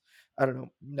goes. I don't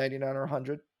know, 99 or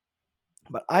 100,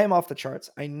 but I am off the charts.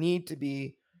 I need to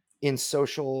be in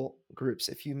social groups.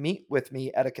 If you meet with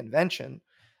me at a convention,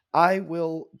 I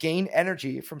will gain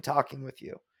energy from talking with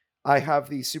you. I have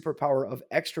the superpower of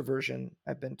extroversion,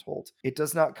 I've been told. It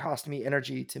does not cost me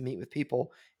energy to meet with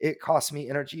people. It costs me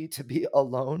energy to be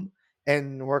alone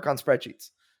and work on spreadsheets.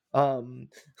 And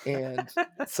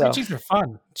so Spreadsheets are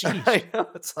fun. Jeez. I know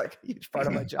it's like a huge part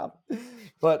of my job.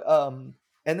 But and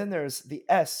then there's the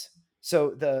S.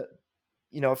 So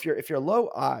if you're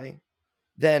low I,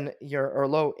 then you're or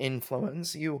low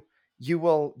influence, you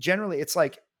will generally, it's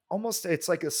like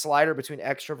a slider between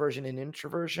extroversion and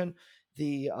introversion.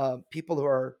 The people who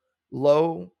are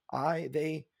low I,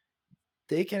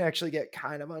 they can actually get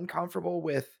kind of uncomfortable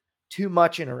with too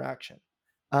much interaction.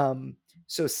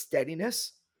 So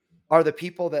steadiness are the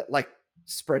people that like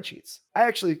spreadsheets. I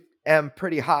actually am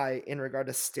pretty high in regard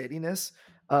to steadiness.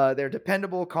 They're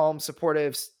dependable, calm,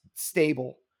 supportive,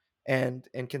 stable, and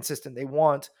consistent. They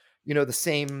want, the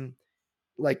same,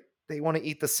 like they want to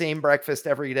eat the same breakfast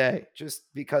every day just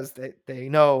because they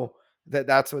know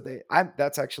that's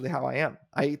actually how I am.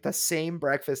 I eat the same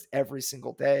breakfast every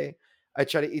single day. I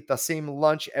try to eat the same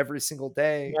lunch every single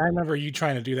day. Yeah, I remember you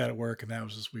trying to do that at work, and that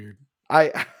was just weird.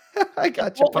 I I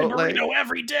got Chipotle Chipotle. burrito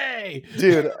every day,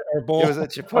 Dude, or it bowl. was a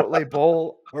Chipotle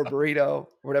bowl or burrito or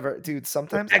whatever. Dude,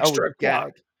 sometimes I would Extra guac.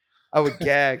 gag. I would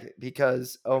gag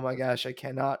because, oh my gosh, I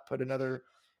cannot put another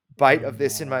bite of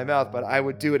this in my mouth, but I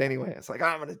would do it anyway. It's like,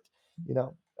 I'm gonna, you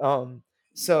know.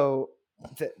 So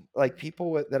like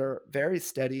people that are very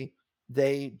steady,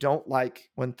 they don't like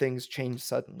when things change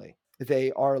suddenly.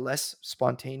 They are less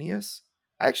spontaneous.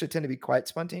 I actually tend to be quite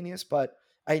spontaneous, but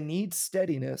I need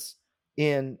steadiness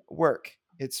in work.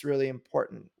 It's really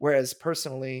important. Whereas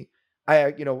personally,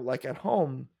 like at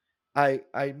home,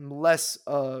 I'm less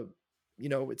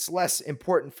it's less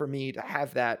important for me to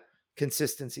have that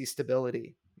consistency,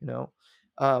 stability,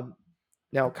 Um,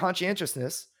 now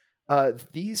conscientiousness,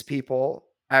 these people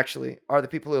actually are the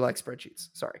people who like spreadsheets.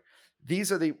 Sorry.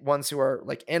 These are the ones who are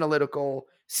like analytical,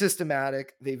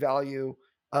 systematic. They value,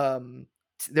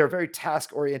 they're very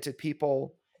task oriented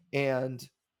people. And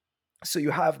so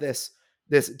you have this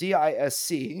DISC.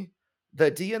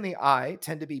 The D and the I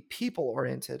tend to be people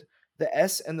oriented. The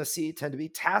S and the C tend to be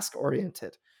task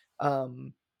oriented.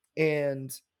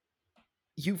 And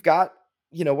you've got,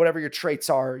 whatever your traits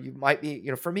are. You might be,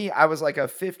 for me, I was like a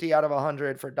 50 out of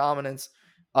 100 for dominance,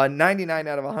 a 99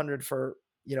 out of 100 for,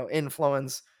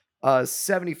 influence,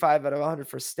 75 out of 100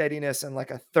 for steadiness, and like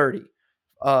a 30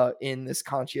 in this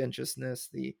conscientiousness,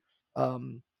 the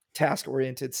task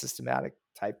oriented, systematic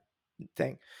type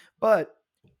thing. But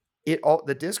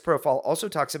the disc profile also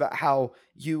talks about how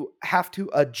you have to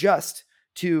adjust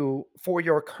to for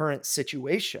your current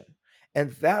situation.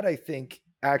 And that, I think,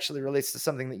 actually relates to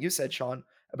something that you said, Sean,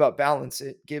 about balance.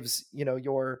 It gives,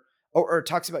 or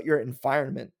talks about your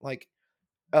environment. Like,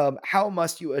 how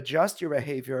must you adjust your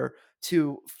behavior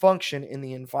to function in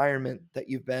the environment that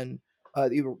you've been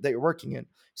that you're working in.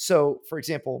 So, for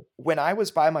example, when I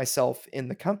was by myself in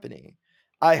the company,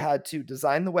 I had to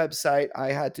design the website,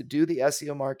 I had to do the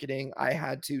SEO marketing, I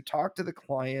had to talk to the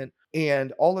client,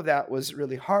 and all of that was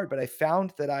really hard. But I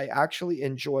found that I actually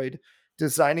enjoyed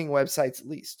designing websites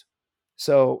least.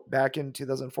 So back in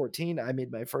 2014, I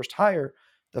made my first hire.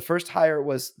 The first hire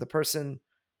was the person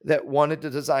that wanted to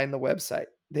design the website.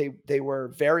 They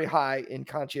were very high in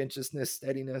conscientiousness,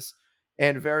 steadiness,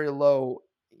 and very low,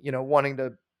 wanting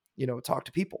to, talk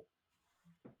to people.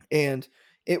 And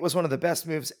it was one of the best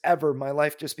moves ever. My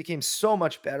life just became so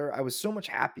much better. I was so much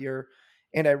happier,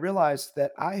 and I realized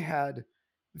that I had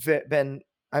been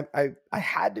I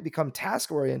had to become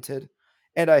task oriented,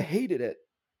 and I hated it.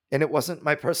 And it wasn't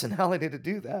my personality to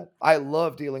do that. I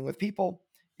love dealing with people,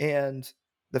 and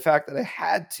the fact that I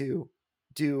had to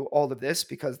do all of this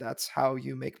because that's how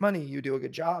you make money. You do a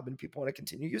good job and people want to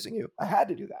continue using you. I had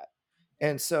to do that.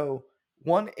 And so,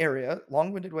 one area,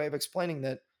 long winded way of explaining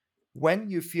that, when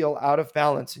you feel out of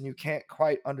balance and you can't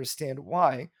quite understand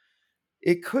why,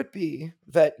 it could be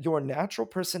that your natural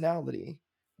personality,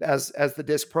 as the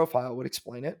disc profile would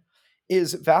explain it,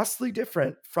 is vastly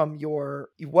different from your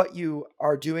what you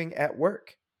are doing at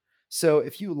work. So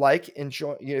if you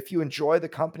enjoy the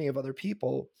company of other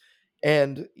people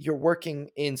and you're working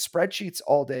in spreadsheets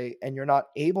all day and you're not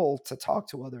able to talk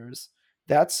to others,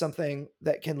 that's something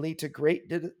that can lead to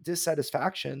great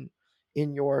dissatisfaction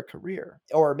in your career.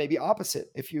 Or maybe opposite,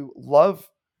 if you love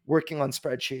working on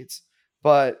spreadsheets,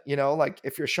 but like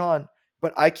if you're Sean,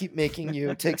 but I keep making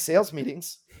you take sales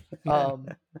meetings,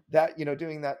 that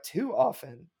doing that too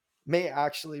often may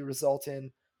actually result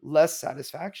in less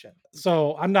satisfaction.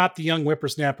 So I'm not the young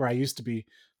whippersnapper I used to be.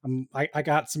 I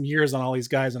got some years on all these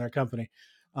guys in our company.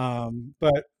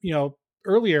 But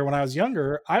earlier when I was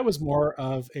younger, I was more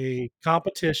of a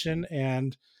competition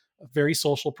and a very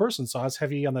social person. So I was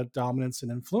heavy on the dominance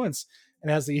and influence.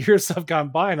 And as the years have gone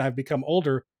by and I've become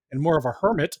older and more of a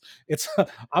hermit, it's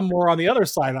I'm more on the other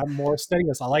side. I'm more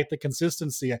steadiness. I like the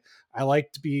consistency. I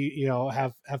like to be,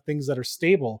 have things that are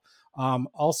stable.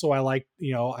 Also, I like,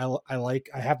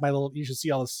 I have my little, you should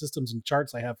see all the systems and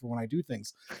charts I have for when I do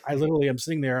things. I literally am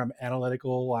sitting there, I'm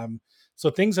analytical. So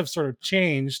things have sort of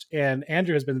changed, and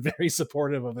Andrew has been very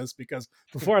supportive of this because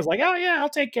before I was like, oh yeah, I'll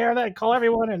take care of that and call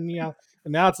everyone. And, and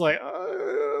now it's like,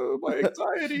 oh, my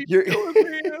anxiety You're killing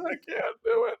me and I can't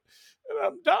do it. And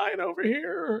I'm dying over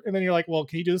here. And then you're like, well,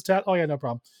 can you do this task? Oh yeah, no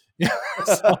problem. Yeah.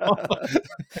 So,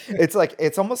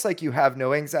 it's almost like you have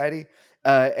no anxiety,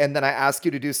 and then I ask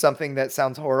you to do something that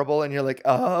sounds horrible, and you're like,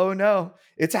 "Oh no,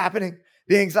 it's happening.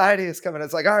 The anxiety is coming."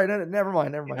 It's like, "All right, no, never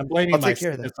mind, never mind. I'm I'll blaming my take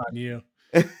care of sickness on you.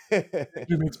 that."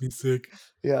 It makes me sick.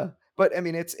 Yeah, but I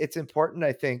mean, it's important,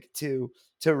 I think, to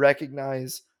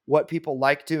recognize what people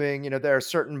like doing. There are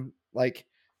certain, like,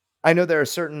 I know there are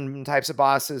certain types of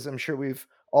bosses, I'm sure we've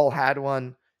all had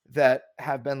one, that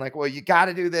have been like, "Well, you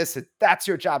gotta do this. That's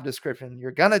your job description.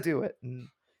 You're gonna do it. And,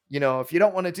 if you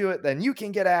don't want to do it, then you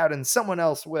can get out and someone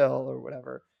else will," or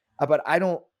whatever. But I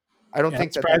don't Yeah, I'm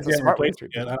think that that's surprised a you haven't smart way replaced for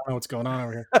me yet. people. I don't know what's going on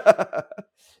over here.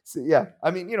 So yeah,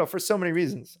 I mean, for so many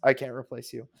reasons, I can't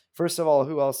replace you. First of all,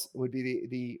 who else would be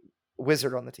the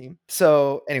wizard on the team?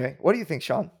 So anyway, what do you think,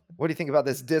 Sean? What do you think about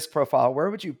this disc profile? Where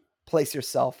would you place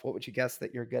yourself? What would you guess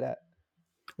that you're good at?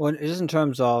 Well, just in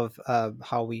terms of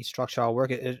how we structure our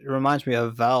work, it reminds me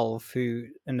of Valve, who,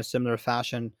 in a similar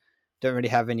fashion, don't really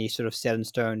have any sort of set in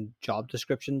stone job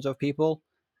descriptions of people,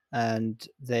 and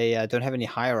they don't have any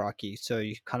hierarchy. So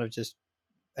you kind of just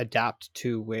adapt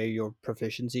to where your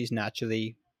proficiencies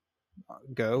naturally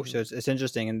go. So Mhm. it's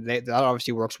interesting, and that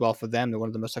obviously works well for them. They're one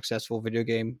of the most successful video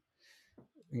game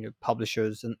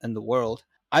publishers in the world.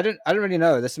 I don't really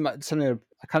know. This is something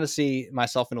I kind of see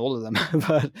myself in all of them,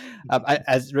 but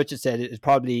as Richard said, it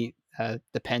probably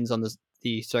depends on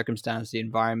the circumstance, the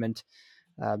environment,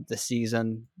 the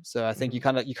season. So I think Mhm. you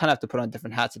kind of have to put on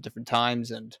different hats at different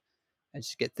times and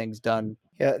just get things done.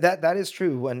 Yeah, that is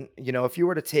true. When if you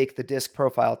were to take the disc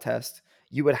profile test,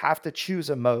 you would have to choose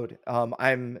a mode.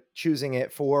 I'm choosing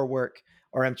it for work,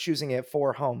 or I'm choosing it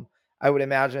for home. I would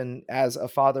imagine, as a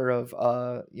father of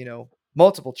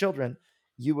multiple children,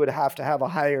 you would have to have a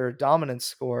higher dominance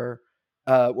score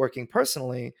working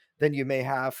personally than you may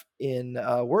have in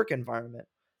a work environment.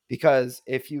 Because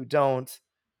if you're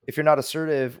not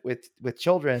assertive with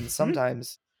children,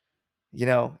 sometimes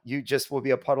you just will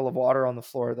be a puddle of water on the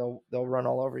floor. They'll run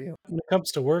all over you. When it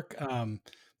comes to work,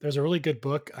 there's a really good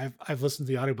book. I've listened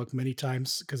to the audiobook many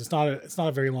times because it's not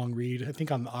a very long read. I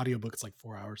think on the audiobook it's like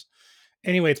 4 hours.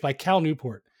 Anyway, it's by Cal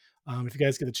Newport. If you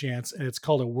guys get a chance, and it's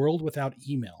called A World Without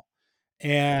Email.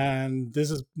 And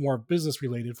this is more business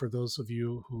related for those of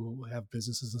you who have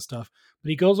businesses and stuff.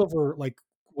 But he goes over like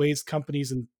ways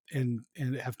companies and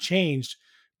have changed.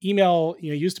 Email,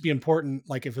 used to be important.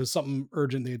 Like if it was something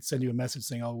urgent, they'd send you a message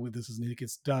saying, "Oh, this is it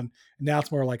gets done." And now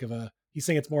it's more like of a. He's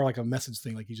saying it's more like a message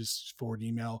thing. Like you just forward an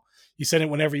email. You send it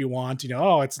whenever you want.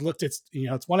 Oh, it's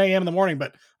 1 a.m. in the morning,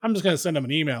 but I'm just going to send them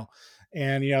an email.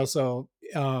 And so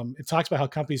it talks about how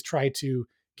companies try to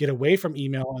get away from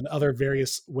email and other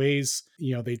various ways.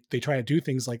 They try to do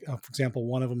things like, for example,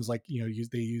 one of them is like,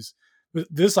 they use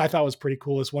this. I thought was pretty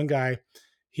cool. This one guy,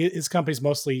 his company's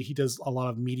mostly, he does a lot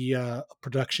of media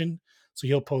production. So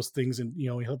he'll post things, and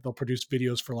they'll produce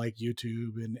videos for like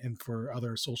YouTube and for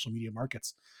other social media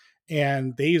markets,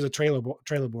 and they use a trailer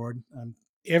board.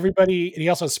 Everybody, and he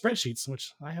also has spreadsheets,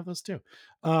 which I have those too.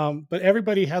 But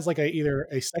everybody has like either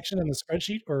a section in the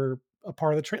spreadsheet or a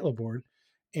part of the trailer board.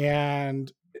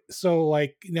 And so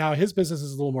like now his business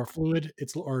is a little more fluid.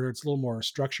 It's a little more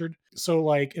structured. So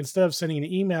like instead of sending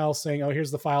an email saying, "Oh,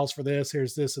 here's the files for this,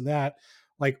 here's this and that,"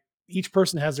 like each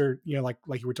person has their, like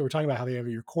we're talking about how they have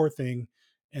your core thing.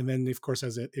 And then of course,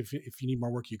 if you need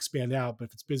more work, you expand out. But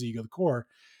if it's busy, you go to the core.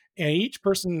 And each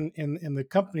person in the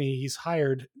company he's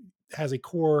hired has a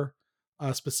core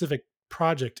specific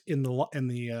project in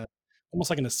the almost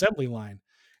like an assembly line.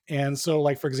 And so,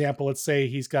 like for example, let's say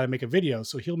he's got to make a video,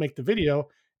 so he'll make the video,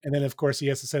 and then of course he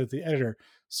has to send it to the editor.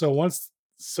 So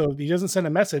he doesn't send a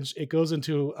message; it goes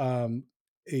into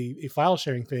a file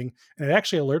sharing thing, and it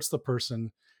actually alerts the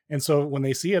person. And so when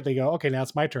they see it, they go, "Okay, now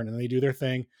it's my turn," and they do their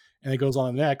thing, and it goes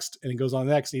on the next, and it goes on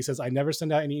the next. And he says, "I never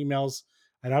send out any emails.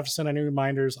 I don't have to send any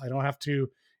reminders. I don't have to,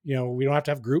 we don't have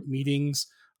to have group meetings.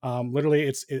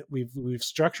 Literally, we've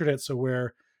structured it so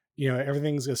where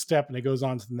everything's a step, and it goes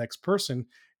on to the next person."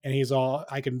 And he's all,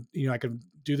 I can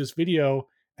do this video,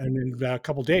 and in about a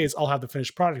couple days I'll have the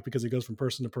finished product because it goes from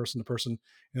person to person to person.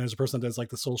 And there's a person that does like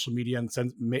the social media and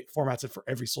formats it for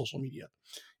every social media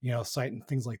site and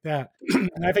things like that.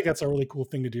 And I think that's a really cool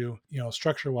thing to do,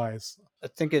 structure wise. I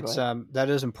think Go it's ahead.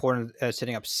 that is important,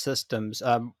 setting up systems.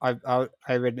 I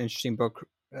read an interesting book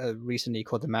recently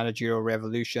called The Managerial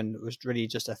Revolution. It was really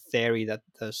just a theory that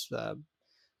this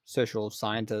social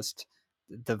scientist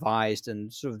devised in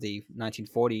sort of the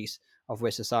 1940s of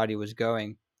where society was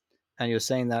going. And you're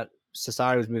saying that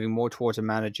society was moving more towards a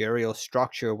managerial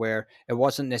structure where it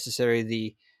wasn't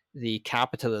necessarily the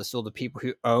capitalists or the people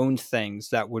who owned things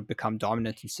that would become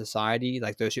dominant in society,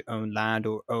 like those who own land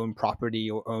or own property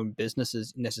or own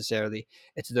businesses necessarily.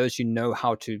 It's those who know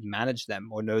how to manage them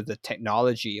or know the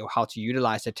technology or how to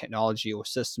utilize the technology or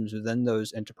systems within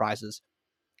those enterprises.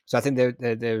 So I think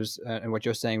there's and what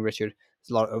you're saying, Richard, there's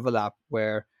a lot of overlap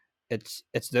where it's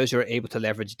those who are able to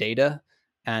leverage data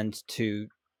and to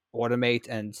automate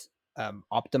and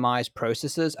optimize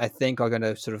processes. I think are going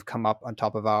to sort of come up on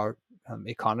top of our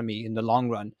economy in the long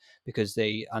run because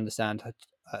they understand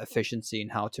efficiency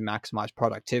and how to maximize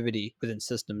productivity within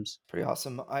systems. Pretty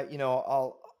awesome.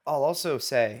 I'll also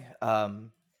say,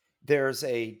 there's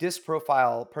a disc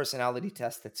profile personality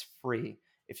test that's free.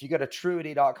 If you go to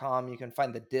truity.com, you can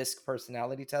find the disc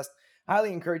personality test. I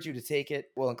highly encourage you to take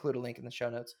it. We'll include a link in the show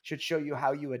notes. Should show you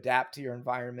how you adapt to your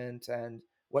environment and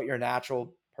what your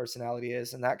natural personality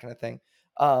is and that kind of thing.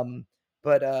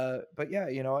 But yeah,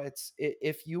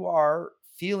 if you are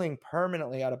feeling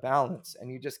permanently out of balance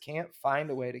and you just can't find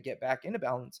a way to get back into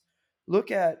balance, look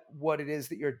at what it is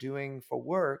that you're doing for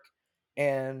work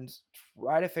and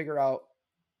try to figure out,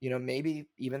 maybe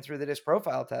even through the DISC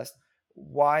profile test,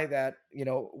 why that,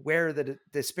 where the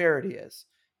disparity is.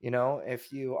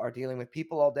 If you are dealing with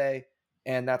people all day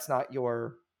and that's not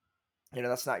your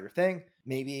thing,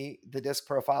 maybe the DISC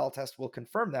profile test will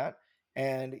confirm that.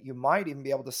 And you might even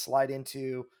be able to slide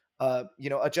into,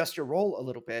 adjust your role a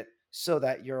little bit so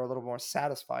that you're a little more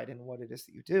satisfied in what it is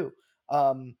that you do.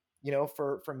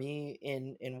 For me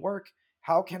in work,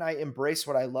 how can I embrace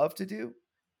what I love to do?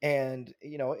 And,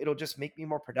 it'll just make me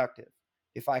more productive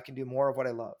if I can do more of what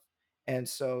I love. And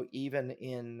so even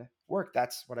in work,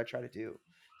 that's what I try to do.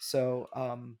 So,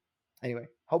 anyway,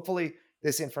 hopefully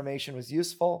this information was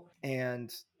useful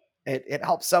and it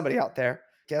helps somebody out there.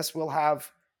 Guess we'll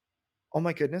have, oh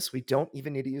my goodness, we don't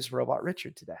even need to use Robot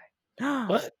Richard today.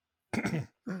 What?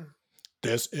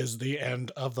 This is the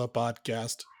end of the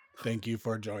podcast. Thank you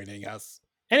for joining us.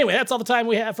 Anyway, that's all the time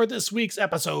we have for this week's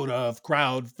episode of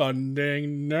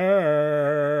Crowdfunding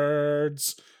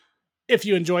Nerds. If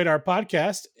you enjoyed our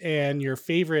podcast and your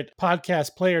favorite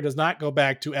podcast player does not go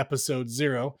back to episode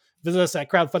 0, visit us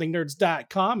at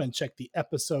crowdfundingnerds.com and check the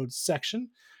episodes section.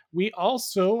 We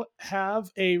also have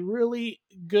a really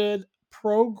good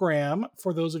program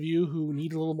for those of you who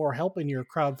need a little more help in your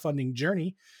crowdfunding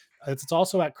journey. It's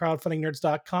also at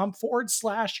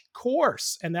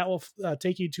crowdfundingnerds.com/course. And that will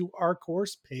take you to our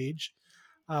course page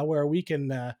where we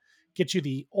can get you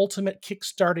the ultimate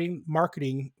kickstarting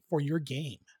marketing for your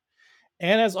game.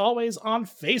 And as always, on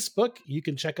Facebook, you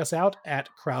can check us out at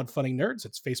Crowdfunding Nerds.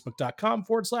 It's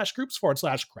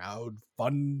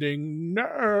facebook.com/groups/crowdfunding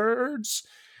nerds.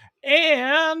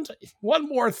 And one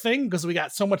more thing, because we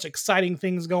got so much exciting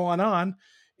things going on.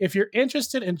 If you're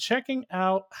interested in checking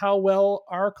out how well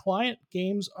our client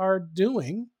games are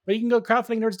doing, you can go to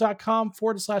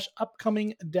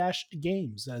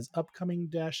crowdfundingnerds.com/upcoming-games. That is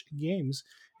upcoming-games.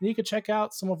 And you can check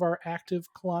out some of our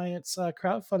active clients'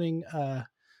 crowdfunding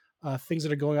things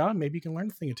that are going on. Maybe you can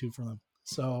learn a thing or two from them.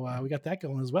 So we got that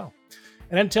going as well.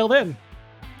 And until then,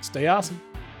 stay awesome,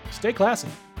 stay classy,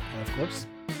 and of course,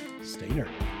 stay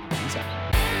nerdy. Peace out.